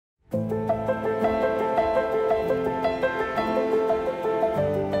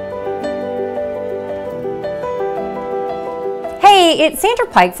Hey, it's Sandra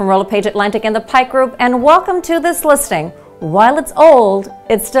Pike from LePage Atlantic and the Pike Group, and welcome to this listing. While it's old,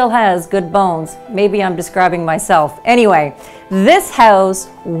 it still has good bones. Maybe I'm describing myself. Anyway, this house,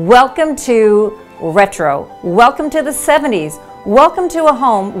 welcome to retro. Welcome to the 70s. Welcome to a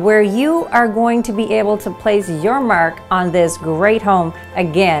home where you are going to be able to place your mark on this great home.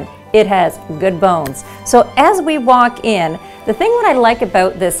 Again, it has good bones. So as we walk in, the thing that I like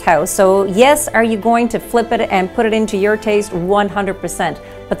about this house, so yes, are you going to flip it and put it into your taste? 100%.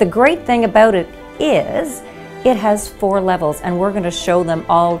 But the great thing about it is it has 4 levels, and we're going to show them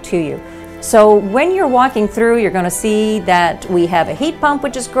all to you. So when you're walking through, you're going to see that we have a heat pump,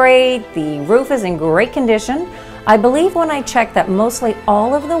 which is great. The roof is in great condition. I believe when I checked that mostly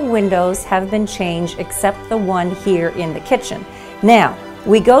all of the windows have been changed except the one here in the kitchen. Now,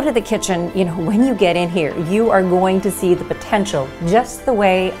 we go to the kitchen, you know, when you get in here, you are going to see the potential just the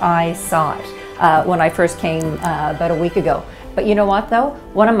way I saw it when I first came about a week ago. But you know what though?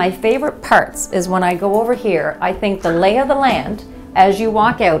 One of my favorite parts is when I go over here, I think the lay of the land as you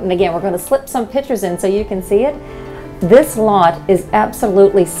walk out, and again, we're going to slip some pictures in so you can see it. This lot is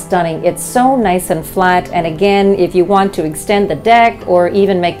absolutely stunning. It's so nice and flat, and again, if you want to extend the deck or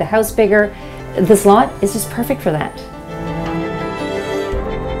even make the house bigger, this lot is just perfect for that.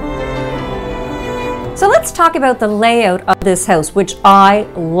 So let's talk about the layout of this house, which I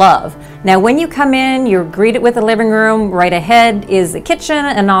love. Now when you come in, you're greeted with the living room. Right ahead is the kitchen,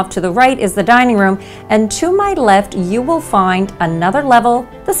 and off to the right is the dining room. And to my left, you will find another level,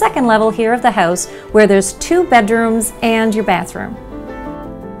 the second level here of the house, where there's 2 bedrooms and your bathroom.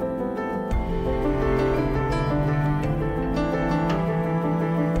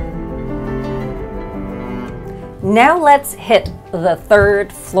 Now let's hit the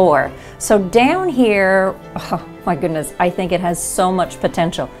 3rd floor. So down here, oh my goodness, I think it has so much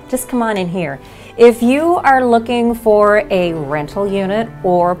potential. Just come on in here. If you are looking for a rental unit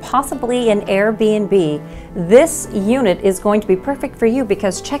or possibly an Airbnb, this unit is going to be perfect for you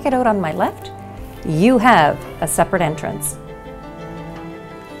because check it out on my left. You have a separate entrance.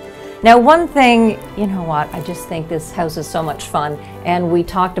 Now one thing, you know what, I just think this house is so much fun, and we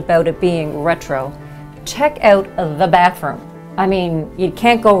talked about it being retro. Check out the bathroom. I mean, you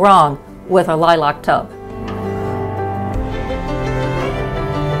can't go wrong with a lilac tub.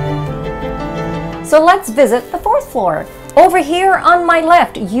 So let's visit the 4th floor. Over here on my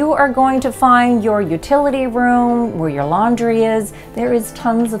left, you are going to find your utility room where your laundry is. There is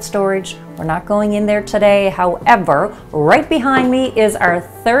tons of storage. We're not going in there today. However, right behind me is our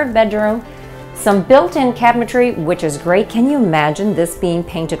 3rd bedroom. Some built-in cabinetry, which is great. Can you imagine this being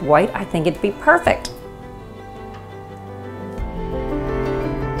painted white? I think it'd be perfect.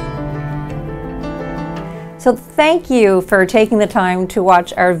 So thank you for taking the time to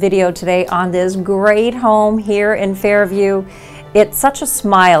watch our video today on this great home here in Fairview. It's such a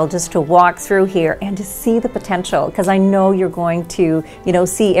smile just to walk through here and to see the potential, because I know you're going to, you know,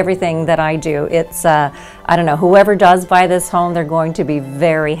 see everything that I do. It's, I don't know, whoever does buy this home, they're going to be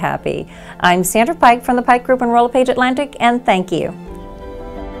very happy. I'm Sandra Pike from the Pike Group and LePage Atlantic, and thank you.